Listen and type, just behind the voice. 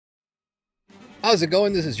How's it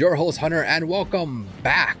going? This is your host Hunter and welcome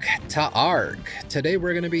back to Ark. Today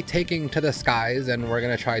we're going to be taking to the skies and we're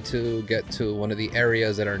going to try to get to one of the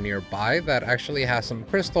areas that are nearby that actually has some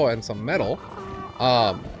crystal and some metal.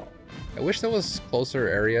 I wish there was closer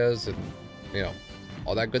areas and, you know,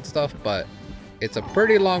 all that good stuff, but it's a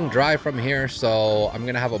pretty long drive from here, so I'm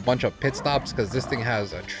going to have a bunch of pit stops because this thing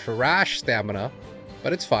has a trash stamina,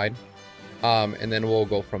 but it's fine. And then we'll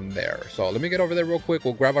go from there. So let me get over there real quick.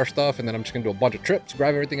 We'll grab our stuff and then I'm just gonna do a bunch of trips,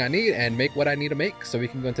 grab everything I need and make what I need to make so we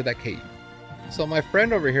can go into that cave. So my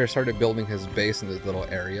friend over here started building his base in this little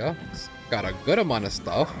area. It's got a good amount of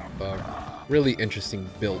stuff. Really interesting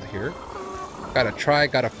build here. Got a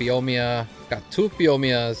trike, got a Phiomia, got 2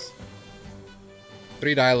 Phiomias,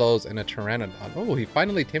 3 Dilos, and a Pteranodon. Oh, he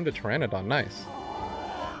finally tamed a Pteranodon. Nice.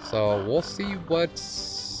 So we'll see what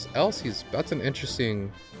else that's an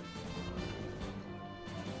interesting...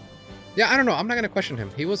 Yeah, I don't know. I'm not gonna question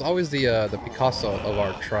him. He was always the Picasso of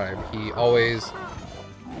our tribe. He always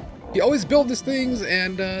built these things,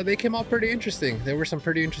 and they came out pretty interesting. There were some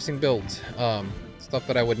pretty interesting builds, stuff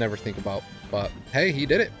that I would never think about. But hey, he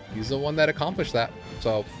did it. He's the one that accomplished that.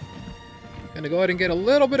 So, gonna go ahead and get a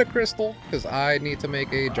little bit of crystal because I need to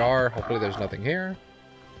make a jar. Hopefully, there's nothing here.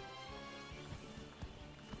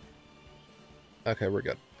 Okay, we're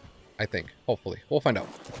good. I think. Hopefully, we'll find out.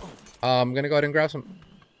 I'm gonna go ahead and grab some.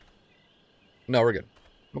 No, we're good.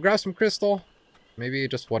 We'll grab some crystal. Maybe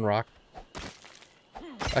just 1 rock.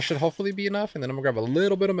 That should hopefully be enough. And then I'm gonna grab a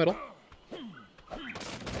little bit of metal.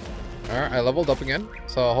 Alright, I leveled up again.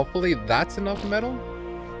 So hopefully that's enough metal.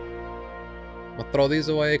 I'm gonna throw these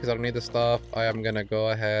away because I don't need the stuff. I am gonna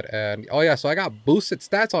go ahead and... Oh yeah, so I got boosted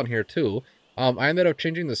stats on here too. I ended up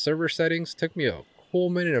changing the server settings. Took me a cool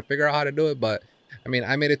minute to figure out how to do it. But, I mean,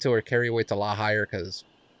 I made it to where carry weight's a lot higher because...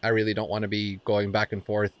 I really don't want to be going back and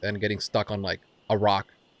forth and getting stuck on like a rock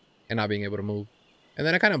and not being able to move. And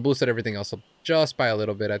then I kind of boosted everything else up just by a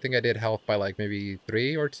little bit. I think I did health by like maybe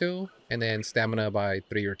 3 or 2 and then stamina by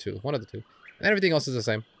 3 or 2. One of the 2. And everything else is the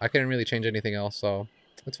same. I couldn't really change anything else, so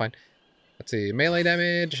it's fine. Let's see. Melee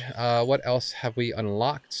damage. What else have we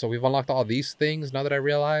unlocked? So we've unlocked all these things now that I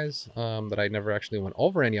realize that I never actually went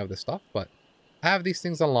over any of this stuff. But I have these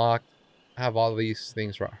things unlocked. I have all these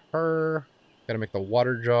things for her. Gotta make the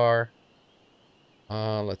water jar.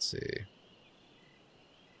 Let's see.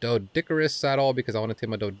 Doedicurus saddle because I want to take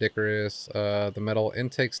my Doedicurus. The metal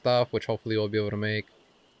intake stuff, which hopefully we'll be able to make.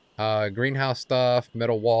 Greenhouse stuff,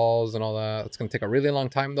 metal walls and all that. It's gonna take a really long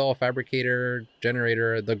time though. Fabricator,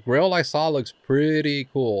 generator. The grill I saw looks pretty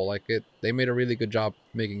cool. Like they made a really good job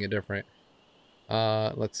making it different.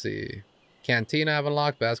 Let's see. Cantina I have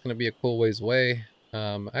unlocked, but that's gonna be a cool ways away.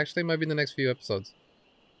 Actually, it might be in the next few episodes.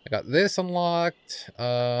 I got this unlocked.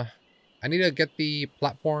 I need to get the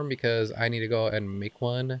platform because I need to go and make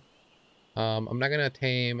one. I'm not gonna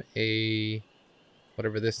tame a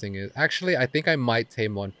whatever this thing is. Actually, I think I might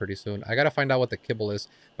tame one pretty soon. I gotta find out what the kibble is.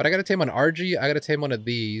 But I gotta tame an RG. I gotta tame one of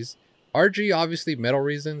these. RG, obviously, metal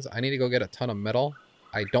reasons. I need to go get a ton of metal.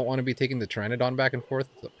 I don't want to be taking the Pteranodon back and forth.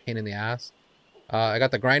 It's a pain in the ass. I got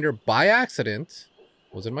the grinder by accident.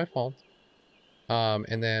 Wasn't my fault.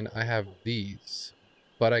 And then I have these.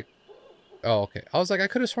 But oh, okay. I was like, I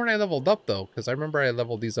could have sworn I leveled up, though, because I remember I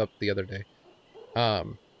leveled these up the other day. I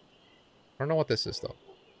don't know what this is, though.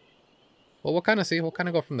 Well, we'll kind of see. We'll kind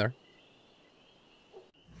of go from there.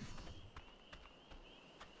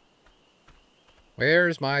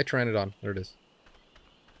 Where's my Pteranodon? There it is.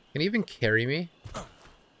 Can he even carry me?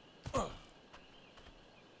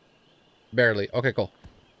 Barely. Okay, cool.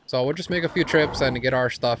 So we'll just make a few trips and get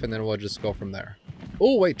our stuff, and then we'll just go from there.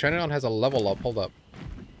 Oh, wait. Pteranodon has a level up. Hold up.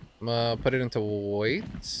 I'm gonna put it into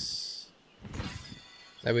weights.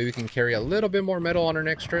 That way we can carry a little bit more metal on our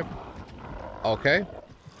next trip. Okay.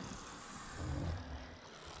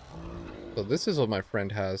 So this is what my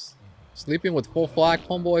friend has. Sleeping with full flak,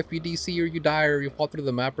 homeboy. If you DC or you die or you fall through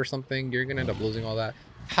the map or something, you're gonna end up losing all that.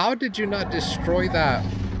 How did you not destroy that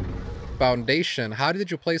foundation? How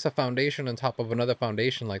did you place a foundation on top of another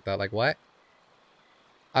foundation like that? Like what?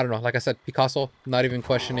 I don't know. Like I said, Picasso, not even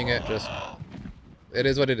questioning it. Just... It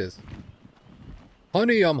is what it is.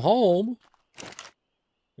 Honey, I'm home. I'm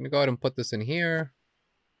gonna go ahead and put this in here.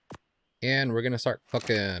 And we're gonna start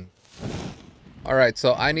cooking. Alright,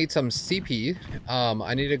 so I need some CP.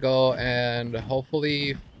 I need to go and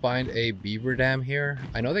hopefully find a beaver dam here.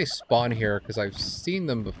 I know they spawn here because I've seen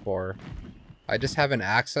them before. I just haven't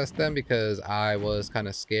accessed them because I was kind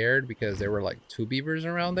of scared because there were like 2 beavers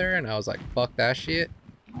around there and I was like, fuck that shit.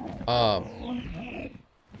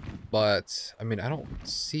 But, I mean, I don't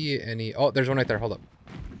see any... Oh, there's one right there. Hold up.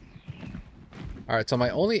 Alright, so my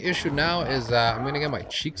only issue now is that I'm going to get my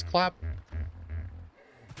cheeks clapped.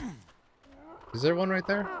 Is there one right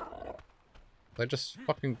there? I just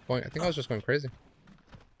fucking going... I think I was just going crazy.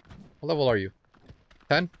 What level are you?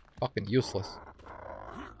 10? Fucking useless.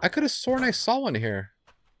 I could have sworn I saw one here.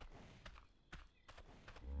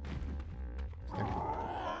 Okay.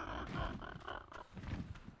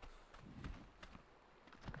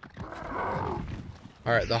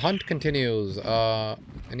 Alright, the hunt continues.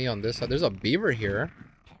 Any on this side? There's a beaver here.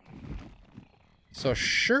 So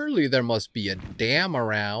surely there must be a dam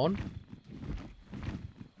around.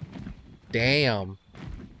 Damn.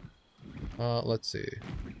 Let's see.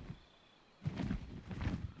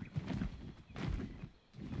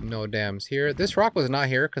 No dams here. This rock was not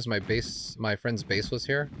here because my friend's base was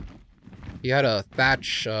here. He had a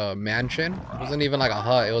thatch mansion. It wasn't even like a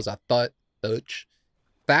hut. It was a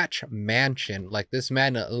thatch mansion. Like, this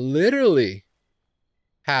man literally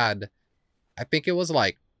had, I think it was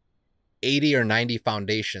like 80 or 90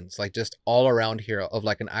 foundations, like just all around here of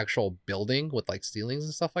like an actual building with like ceilings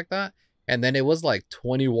and stuff like that. And then it was like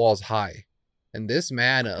 20 walls high. And this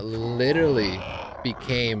man literally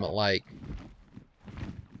became like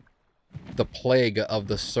the plague of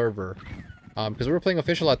the server. Because we were playing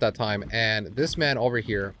official at that time. And this man over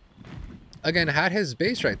here, again, had his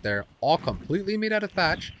base right there, all completely made out of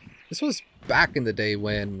thatch. This was back in the day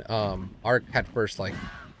when Ark had first like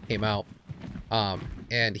came out.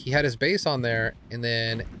 And he had his base on there, and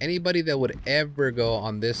then anybody that would ever go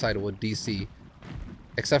on this side would DC,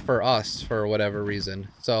 except for us for whatever reason.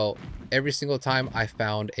 So every single time I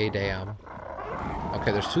found a dam.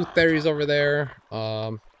 Okay, there's 2 theories over there.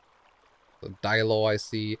 The Dilo I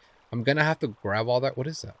see. I'm gonna have to grab all that. What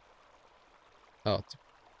is that? Oh, it's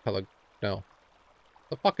a no.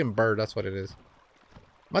 The fucking bird, that's what it is.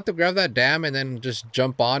 I'm about to grab that dam and then just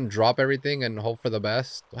jump on, drop everything, and hope for the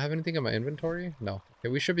best. Do I have anything in my inventory? No. Okay,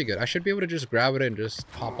 we should be good. I should be able to just grab it and just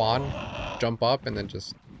hop on, jump up, and then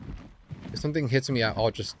just... If something hits me,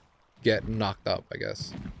 I'll just get knocked up, I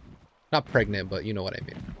guess. Not pregnant, but you know what I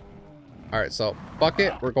mean. Alright, so,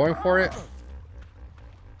 bucket. We're going for it.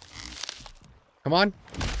 Come on.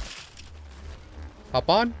 Hop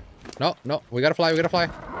on. No, no. We gotta fly, we gotta fly.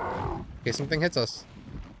 Okay, something hits us.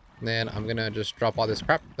 And then I'm gonna just drop all this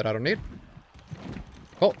crap that I don't need.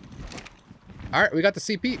 Oh. Alright, we got the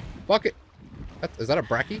CP. Fuck it. Is that a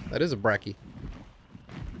Bracky? That is a Bracky.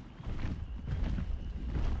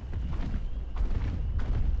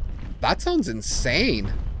 That sounds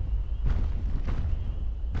insane.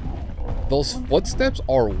 Those footsteps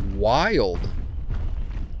are wild.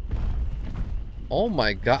 Oh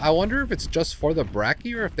my god. I wonder if it's just for the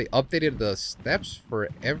Bracky or if they updated the steps for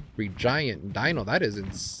every giant dino. That is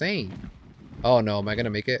insane. Oh no, am I gonna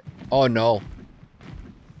make it? Oh no.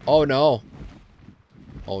 Oh no.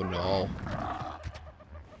 Oh no.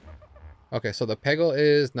 Okay, so the Peggle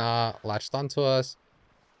is not latched onto us.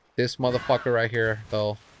 This motherfucker right here,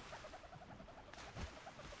 though.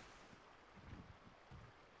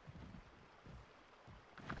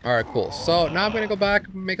 Alright, cool. So now I'm going to go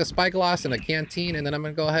back, make a spyglass and a canteen, and then I'm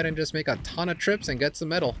going to go ahead and just make a ton of trips and get some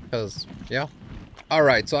metal, because, yeah.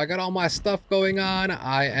 Alright, so I got all my stuff going on.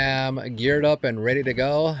 I am geared up and ready to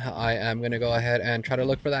go. I am going to go ahead and try to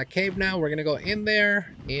look for that cave now. We're going to go in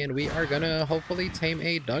there, and we are going to hopefully tame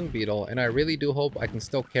a Dung Beetle. And I really do hope I can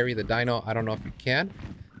still carry the dino. I don't know if you can.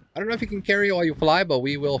 I don't know if you can carry while you fly, but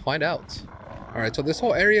we will find out. Alright, so this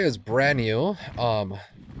whole area is brand new.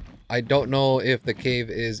 I don't know if the cave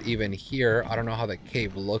is even here. I don't know how the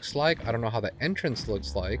cave looks like. I don't know how the entrance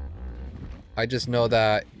looks like. I just know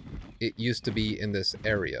that it used to be in this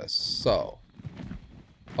area. So,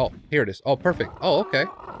 oh, here it is. Oh, perfect. Oh, okay.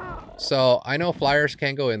 So I know flyers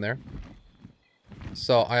can't go in there.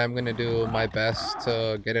 So I am going to do my best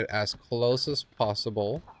to get it as close as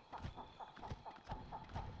possible.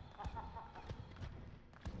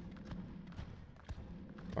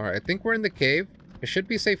 All right, I think we're in the cave. It should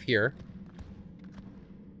be safe here.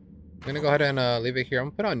 I'm gonna go ahead and leave it here. I'm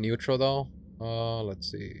gonna put on neutral though.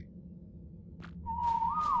 Let's see.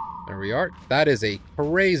 There we are. That is a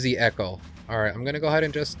crazy echo. Alright, I'm gonna go ahead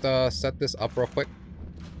and just set this up real quick.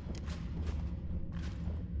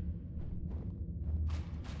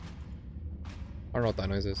 I don't know what that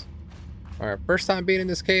noise is. Alright, first time being in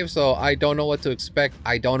this cave, so I don't know what to expect.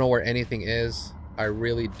 I don't know where anything is. I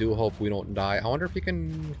really do hope we don't die. I wonder if you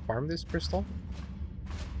can farm this crystal?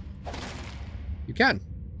 You can.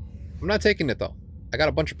 I'm not taking it though. I got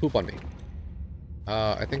a bunch of poop on me.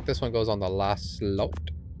 I think this one goes on the last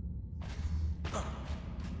slot.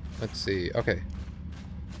 Let's see. Okay.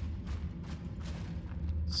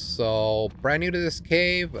 So, brand new to this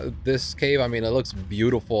cave. This cave, I mean, it looks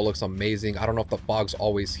beautiful. It looks amazing. I don't know if the fog's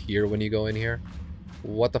always here when you go in here.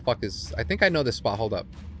 What the fuck is... I think I know this spot. Hold up.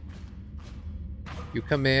 You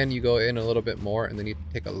come in, you go in a little bit more, and then you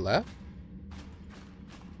take a left.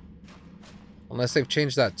 Unless they've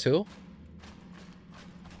changed that too.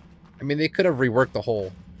 I mean, they could have reworked the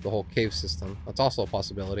whole cave system. That's also a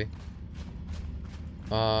possibility.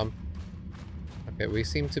 Okay, we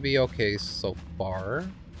seem to be okay so far.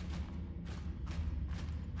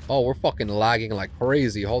 Oh, we're fucking lagging like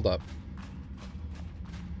crazy. Hold up.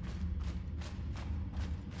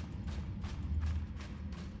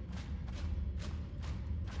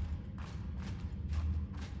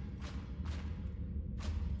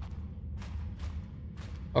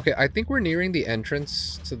 Okay, I think we're nearing the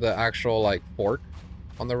entrance to the actual, like, fork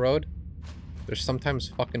on the road. There's sometimes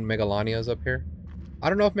fucking Megalanias up here. I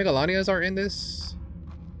don't know if Megalanias are in this.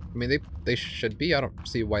 I mean, they should be. I don't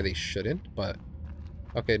see why they shouldn't, but...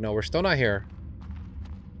 Okay, no, we're still not here.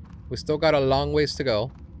 We still got a long ways to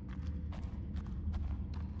go.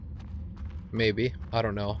 Maybe. I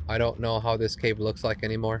don't know. I don't know how this cave looks like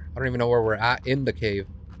anymore. I don't even know where we're at in the cave.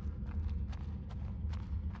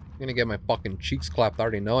 I'm gonna get my fucking cheeks clapped. I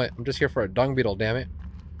already know it. I'm just here for a dung beetle, damn it.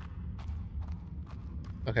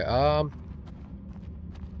 Okay,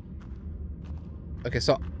 okay,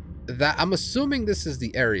 so that I'm assuming this is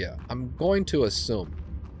the area. I'm going to assume.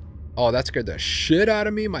 Oh, that scared the shit out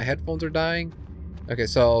of me. My headphones are dying. Okay,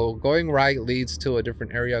 so going right leads to a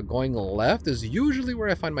different area. Going left is usually where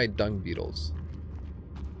I find my dung beetles.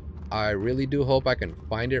 I really do hope I can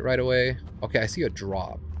find it right away. Okay, I see a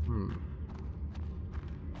drop.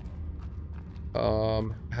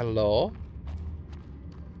 Hello?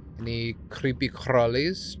 Any creepy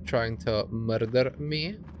crawlies trying to murder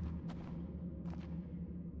me?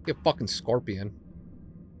 You fucking scorpion.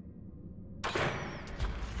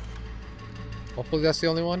 Hopefully that's the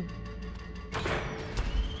only one.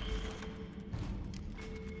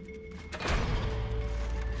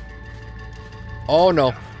 Oh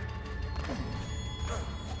no.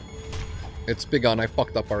 It's begun. I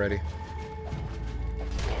fucked up already.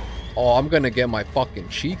 Oh, I'm gonna get my fucking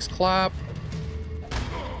cheeks clapped.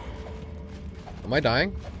 Am I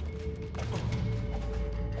dying?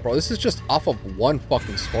 Bro, this is just off of one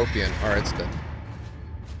fucking scorpion. Alright, it's dead.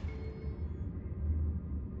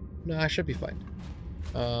 No, I should be fine.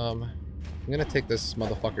 I'm gonna take this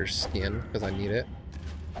motherfucker's skin because I need it.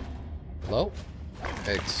 Hello?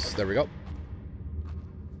 There we go.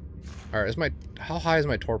 Alright, how high is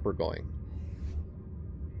my torpor going?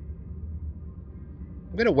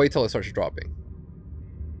 I'm gonna wait till it starts dropping.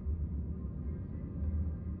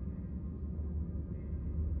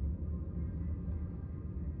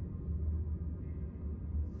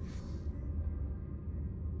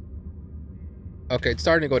 Okay, it's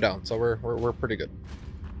starting to go down, so we're pretty good.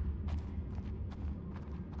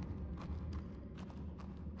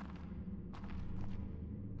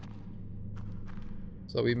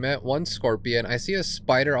 So we met one scorpion. I see a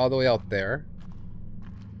spider all the way out there.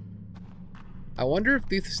 I wonder if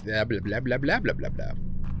these blah blah blah blah blah blah blah blah.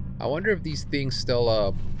 I wonder if these things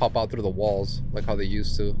still pop out through the walls like how they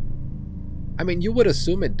used to. I mean, you would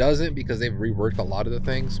assume it doesn't because they've reworked a lot of the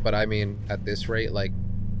things, but I mean, at this rate, like,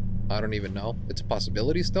 I don't even know. It's a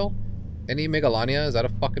possibility still. Any Megalania? Is that a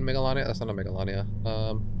fucking Megalania? That's not a Megalania.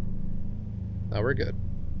 No, we're good.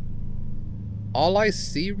 All I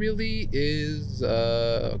see really is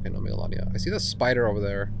okay, no Megalania. I see the spider over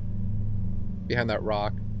there behind that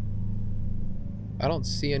rock. I don't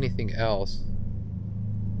see anything else.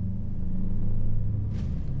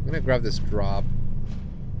 I'm gonna grab this drop.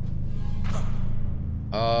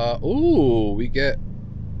 Ooh, we get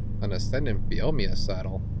an Ascendant Phiomia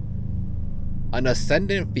saddle. An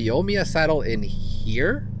Ascendant Phiomia saddle in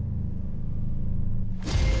here?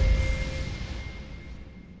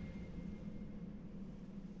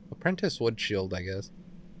 Apprentice Wood Shield, I guess.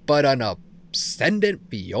 But an Ascendant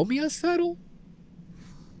Phiomia saddle?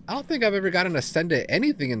 I don't think I've ever got an Ascendant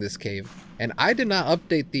anything in this cave. And I did not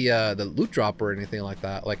update the loot drop or anything like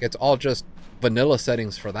that. Like, it's all just vanilla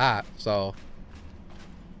settings for that, so...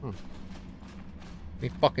 Any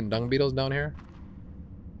fucking dung beetles down here?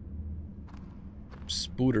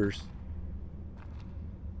 Spooters.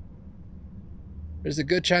 There's a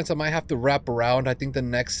good chance I might have to wrap around. I think the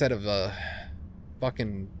next set of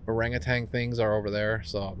fucking orangutan things are over there,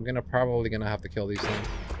 so I'm probably gonna have to kill these things.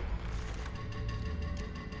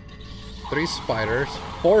 3 spiders,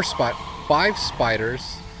 5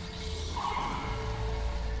 spiders.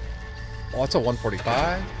 Oh, it's a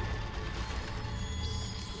 145.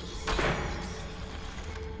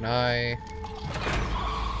 Nice.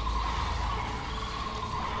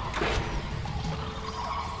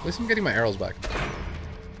 At least I'm getting my arrows back.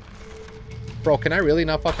 Bro, can I really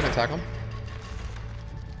not fucking attack him?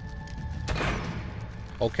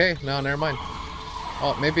 Okay, no, never mind.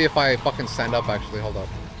 Oh, maybe if I fucking stand up, actually. Hold up.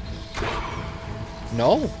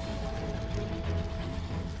 No?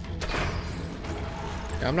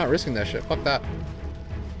 Yeah, I'm not risking that shit. Fuck that.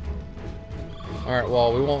 Alright,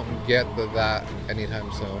 well, we won't get to that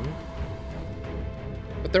anytime soon.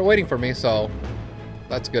 But they're waiting for me, so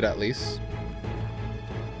that's good at least.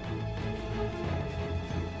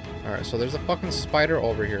 Alright, so there's a fucking spider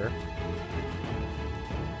over here.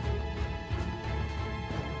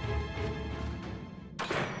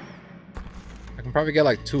 I can probably get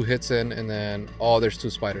like 2 hits in and then... Oh, there's 2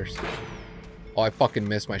 spiders. Oh, I fucking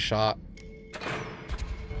missed my shot.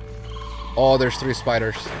 Oh, there's 3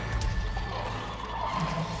 spiders.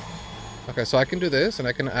 Okay, so I can do this and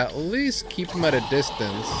I can at least keep them at a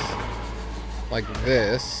distance. Like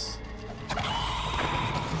this.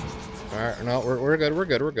 Alright, no, we're good, we're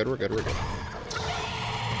good, we're good, we're good, we're good.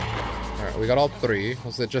 Alright, we got all 3.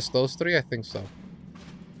 Was it just those 3? I think so.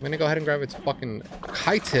 I'm gonna go ahead and grab its fucking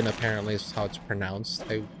chitin, apparently is how it's pronounced.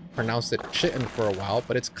 I pronounced it chitin for a while,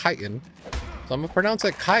 but it's chitin. So I'm gonna pronounce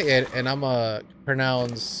it chitin, and I'm gonna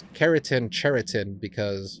pronounce keratin cheritin,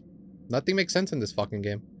 because nothing makes sense in this fucking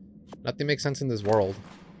game. Nothing makes sense in this world.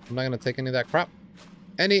 I'm not gonna take any of that crap.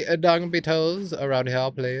 Any Dung Beetles around here,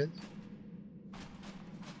 please?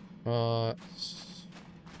 I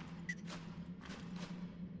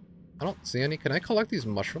don't see any. Can I collect these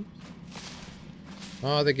mushrooms?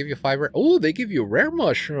 Oh, they give you 5 rare. Oh, they give you rare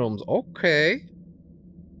mushrooms. Okay.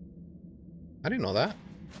 I didn't know that.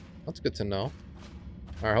 That's good to know.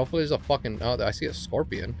 Alright, hopefully there's a fucking... Oh, I see a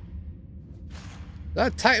scorpion. Is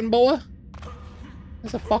that a Titan boa?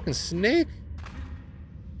 That's a fucking snake?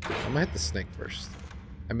 I'm gonna hit the snake first.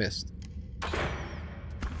 I missed.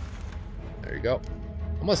 There you go.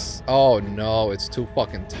 Almost. Oh no, it's 2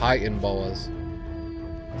 fucking Titan boas.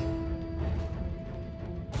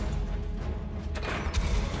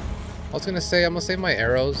 I was gonna say, I'm gonna save my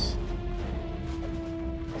arrows.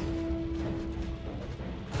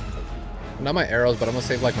 Not my arrows, but I'm gonna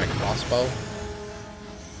save like my crossbow.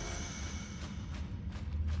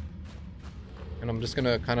 And I'm just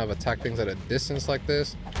gonna kind of attack things at a distance like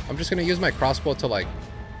this. I'm just gonna use my crossbow to like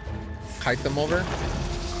kite them over.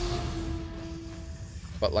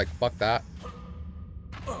 But like, fuck that.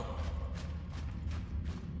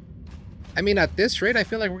 I mean, at this rate, I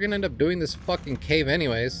feel like we're gonna end up doing this fucking cave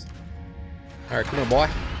anyways. Alright, come here, boy.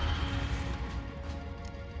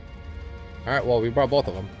 Alright, well, we brought both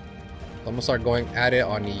of them. So I'm gonna start going at it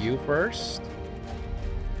on you first.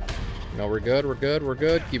 No, we're good, we're good, we're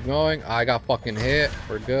good. Keep going. I got fucking hit.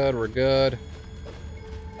 We're good, we're good.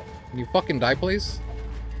 Can you fucking die, please?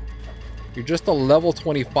 You're just a level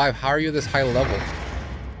 25. How are you this high level?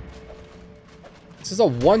 This is a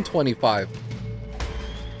 125.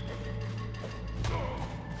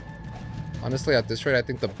 Honestly, at this rate, I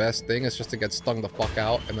think the best thing is just to get stung the fuck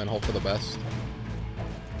out and then hope for the best.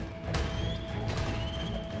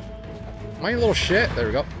 My little shit. There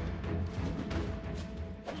we go.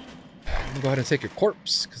 I'm gonna go ahead and take your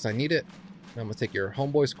corpse because I need it. And I'm gonna take your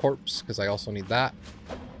homeboy's corpse because I also need that.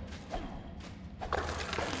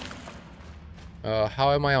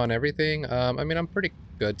 How am I on everything? I mean, I'm pretty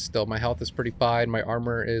good still. My health is pretty fine. My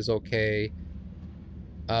armor is okay.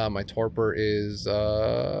 My torpor is,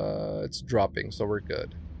 it's dropping, so we're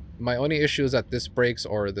good. My only issue is that this breaks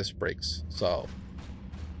or this breaks, so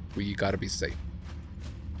we gotta be safe.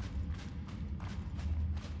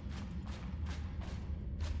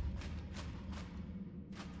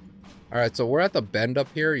 Alright, so we're at the bend up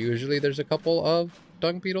here. Usually there's a couple of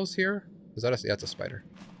dung beetles here. Is that a... Yeah, it's a spider.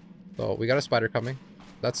 So we got a spider coming.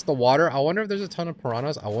 That's the water. I wonder if there's a ton of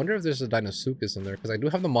piranhas. I wonder if there's a Deinosuchus in there, because I do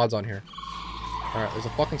have the mods on here. Alright, there's a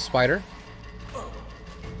fucking spider.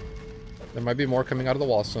 There might be more coming out of the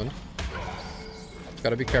wall soon.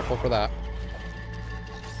 Gotta be careful for that.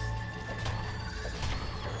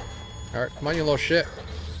 Alright, come on, you little shit.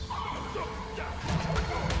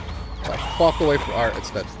 The fuck away from... Alright,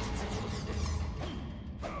 it's dead.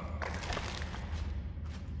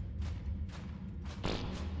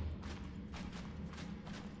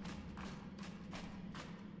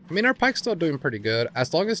 I mean, our pike's still doing pretty good.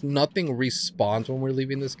 As long as nothing respawns when we're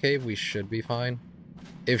leaving this cave, we should be fine.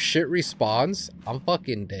 If shit respawns, I'm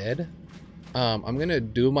fucking dead. I'm gonna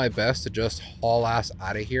do my best to just haul ass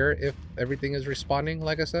out of here if everything is respawning,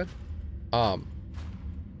 like I said. That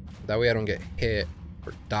way I don't get hit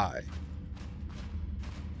or die.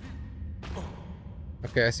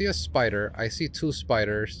 Okay, I see a spider. I see 2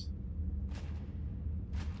 spiders.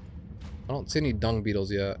 I don't see any dung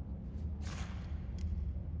beetles yet.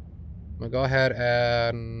 I'm gonna go ahead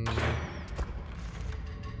and...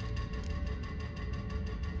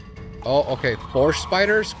 Oh, okay. 4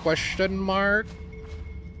 spiders? Question mark.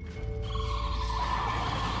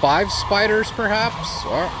 5 spiders, perhaps?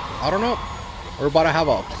 Or, I don't know. We're about to have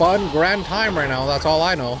a fun, grand time right now. That's all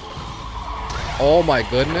I know. Oh my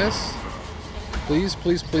goodness. Please,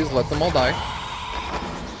 please, please let them all die.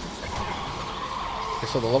 Okay,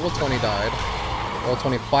 so the level 20 died. Level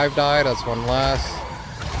 25 died. That's one less.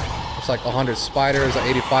 It's like 100 spiders.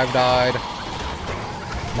 85 died.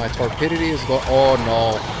 My torpidity is going... Oh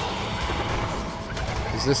no.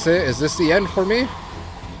 Is this it? Is this the end for me?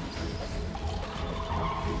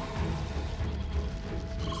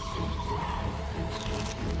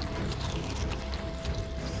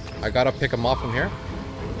 I gotta pick him off from here.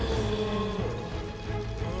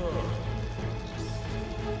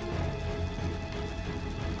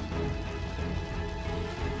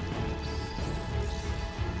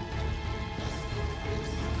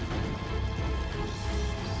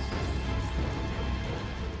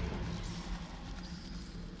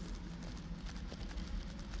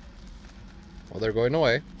 Well, they're going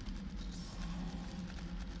away.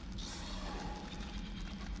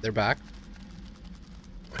 They're back.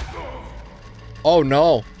 Oh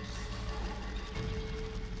no.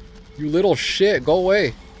 You little shit, go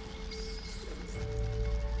away.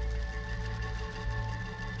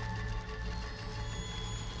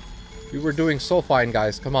 We were doing so fine,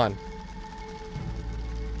 guys. Come on.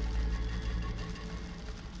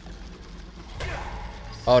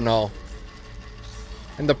 Oh no.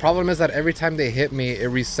 And the problem is that every time they hit me, it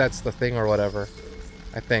resets the thing or whatever.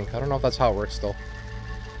 I think. I don't know if that's how it works still.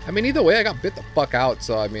 I mean, either way, I got bit the fuck out,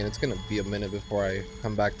 so I mean, it's gonna be a minute before I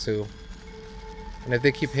come back to. And if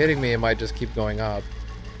they keep hitting me, it might just keep going up.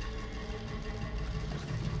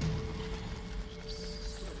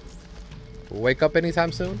 Wake up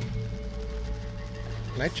anytime soon?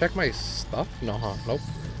 Can I check my stuff? No, huh? Nope.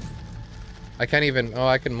 I can't even... Oh,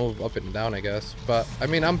 I can move up and down, I guess. But, I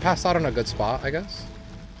mean, I'm passed out on a good spot, I guess.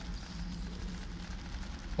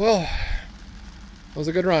 Well, it was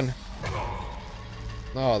a good run.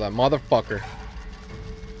 Oh, that motherfucker.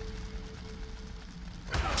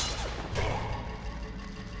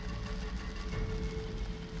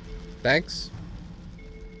 Thanks.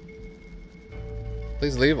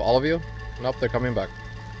 Please leave, all of you. Nope, they're coming back.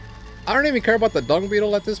 I don't even care about the Dung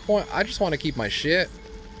Beetle at this point. I just want to keep my shit.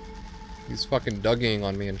 He's fucking dugging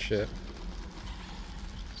on me and shit.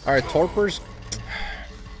 Alright, torpors.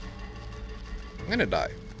 I'm gonna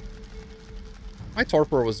die. My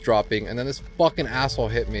torpor was dropping, and then this fucking asshole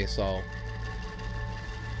hit me, so...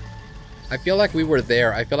 I feel like we were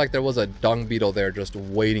there. I feel like there was a Dung Beetle there just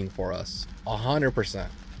waiting for us. 100%.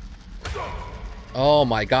 Oh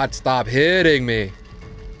my god, stop hitting me!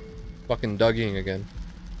 Fucking dugging again.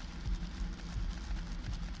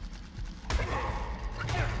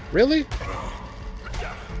 Really?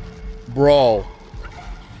 Bro.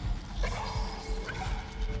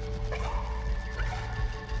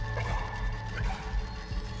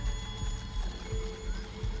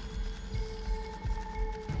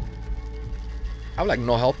 I have like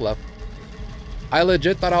no health left. I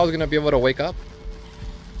legit thought I was gonna be able to wake up.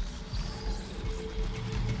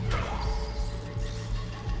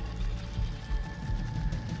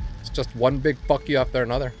 It's just one big fuck you after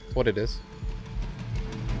another. That's what it is.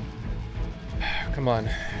 Come on.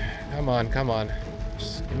 Come on, come on.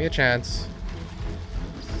 Just give me a chance.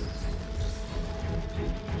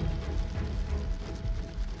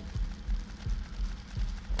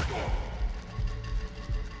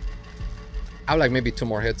 I have like maybe 2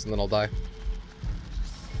 more hits and then I'll die.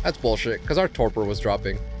 That's bullshit, because our torpor was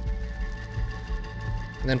dropping.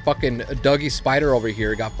 And then fucking Dougie Spider over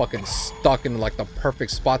here got fucking stuck in like the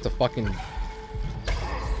perfect spot to fucking...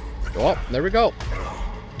 Oh, there we go.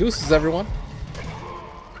 Deuces, everyone.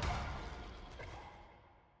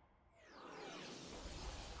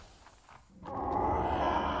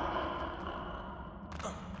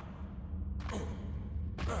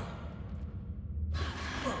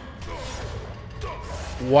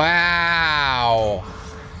 Wow.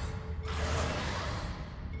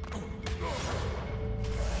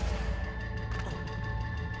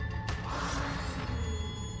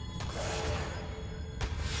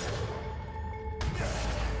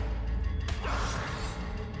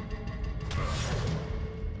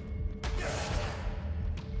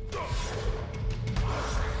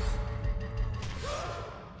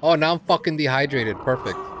 Oh, now I'm fucking dehydrated.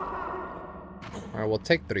 Perfect. Alright, we'll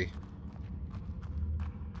take 3.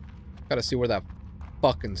 Gotta see where that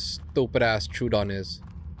fucking stupid ass Trudon is.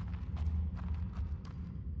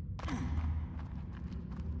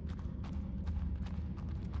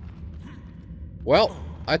 Well,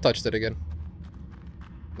 I touched it again.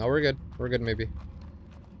 No, we're good. We're good, maybe.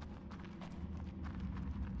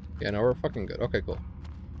 Yeah, no, we're fucking good. Okay, cool.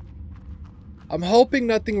 I'm hoping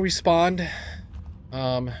nothing respawned.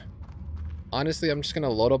 Honestly, I'm just gonna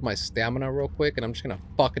load up my stamina real quick, and I'm just gonna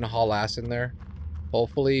fucking haul ass in there.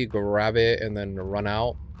 Hopefully, grab it and then run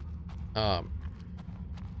out. I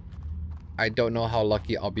don't know how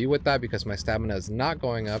lucky I'll be with that because my stamina is not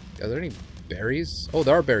going up. Are there any berries? Oh,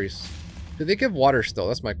 there are berries. Do they give water still?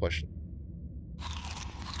 That's my question.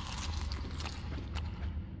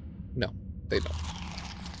 No, they don't.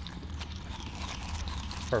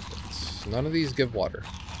 Perfect. None of these give water.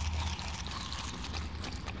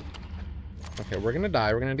 Okay, we're gonna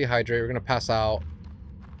die. We're gonna dehydrate. We're gonna pass out.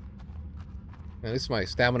 At least my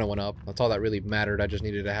stamina went up. That's all that really mattered. I just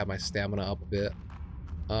needed to have my stamina up a bit.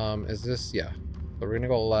 Is this... yeah. So we're gonna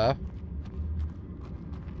go left.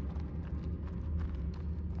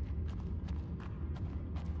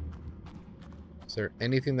 Is there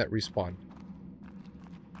anything that respawned?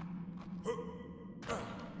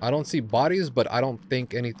 I don't see bodies, but I don't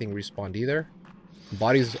think anything respawned either.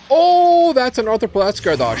 Bodies... oh, that's an arthropod. That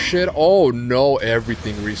scared the shit. Oh, no.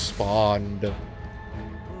 Everything respawned. Wait,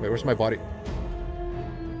 where's my body?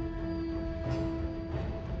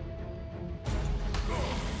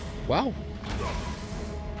 Wow.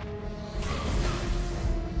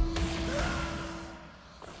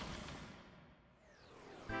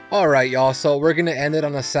 Alright, y'all, so we're gonna end it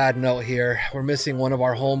on a sad note here. We're missing one of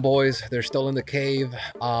our homeboys. They're still in the cave.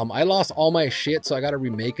 I lost all my shit, so I gotta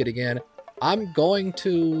remake it again. I'm going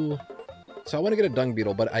to... so I want to get a dung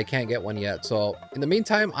beetle, but I can't get one yet. So in the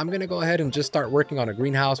meantime, I'm gonna go ahead and just start working on a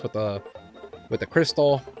greenhouse with the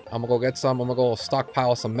crystal. I'm gonna go get some. I'm gonna go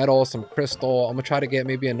stockpile some metal, some crystal. I'm gonna try to get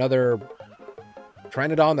maybe another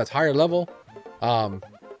Pteranodon that's higher level.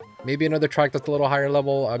 Maybe another track that's a little higher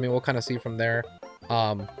level. I mean, we'll kind of see from there.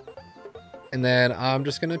 And then I'm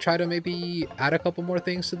just gonna try to maybe add a couple more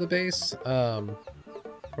things to the base from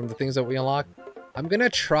the things that we unlock. I'm gonna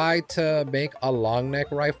try to make a long neck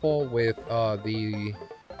rifle with the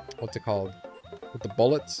what's it called, with the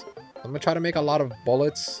bullets. I'm gonna try to make a lot of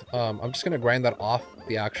bullets. I'm just gonna grind that off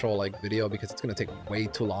the actual like video because it's gonna take way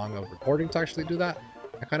too long of recording to actually do that.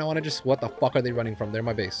 I kind of want to just... what the fuck are they running from? They're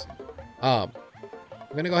my base. I'm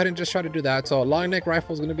gonna go ahead and just try to do that. So long neck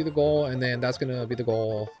rifle is gonna be the goal, and then that's gonna be the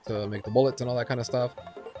goal to make the bullets and all that kind of stuff.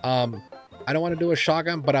 I don't want to do a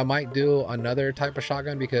shotgun, but I might do another type of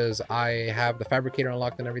shotgun because I have the fabricator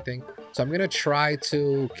unlocked and everything. So I'm gonna try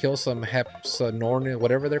to kill some hepsanorn,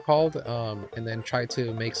 whatever they're called, and then try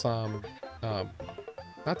to make some,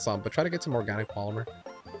 not some, but try to get some organic polymer.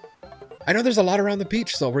 I know there's a lot around the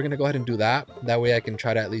beach, so we're gonna go ahead and do that. That way I can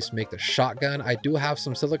try to at least make the shotgun. I do have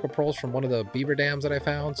some silica pearls from one of the beaver dams that I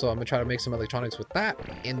found, so I'm gonna try to make some electronics with that,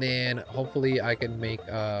 and then hopefully I can make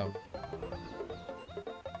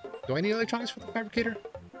do I need electronics for the fabricator?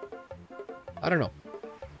 I don't know.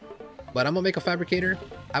 But I'm gonna make a fabricator.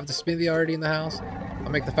 I have the smithy already in the house.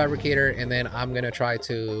 I'll make the fabricator, and then I'm gonna try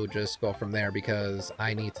to just go from there because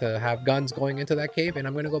I need to have guns going into that cave, and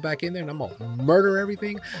I'm gonna go back in there and I'm gonna murder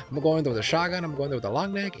everything. I'm gonna go in there with a shotgun, I'm going there with a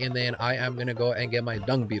long neck, and then I am gonna go and get my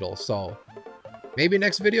dung beetle. So maybe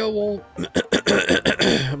next video we'll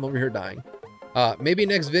I'm over here dying. Maybe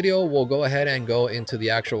next video we'll go ahead and go into the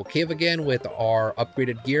actual cave again with our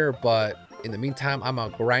upgraded gear, but in the meantime I'm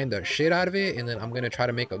gonna grind the shit out of it, and then I'm gonna try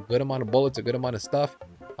to make a good amount of bullets, a good amount of stuff,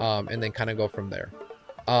 and then kind of go from there.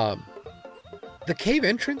 The cave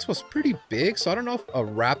entrance was pretty big, so I don't know if a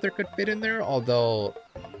raptor could fit in there, although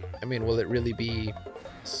I mean, will it really be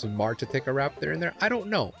smart to take a raptor in there? I don't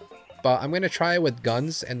know. But I'm going to try it with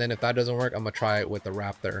guns, and then if that doesn't work, I'm going to try it with a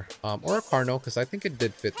raptor or a carno, because I think it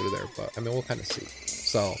did fit through there, but I mean, we'll kind of see.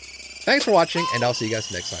 So thanks for watching, and I'll see you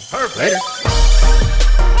guys next time. Perfect. Later.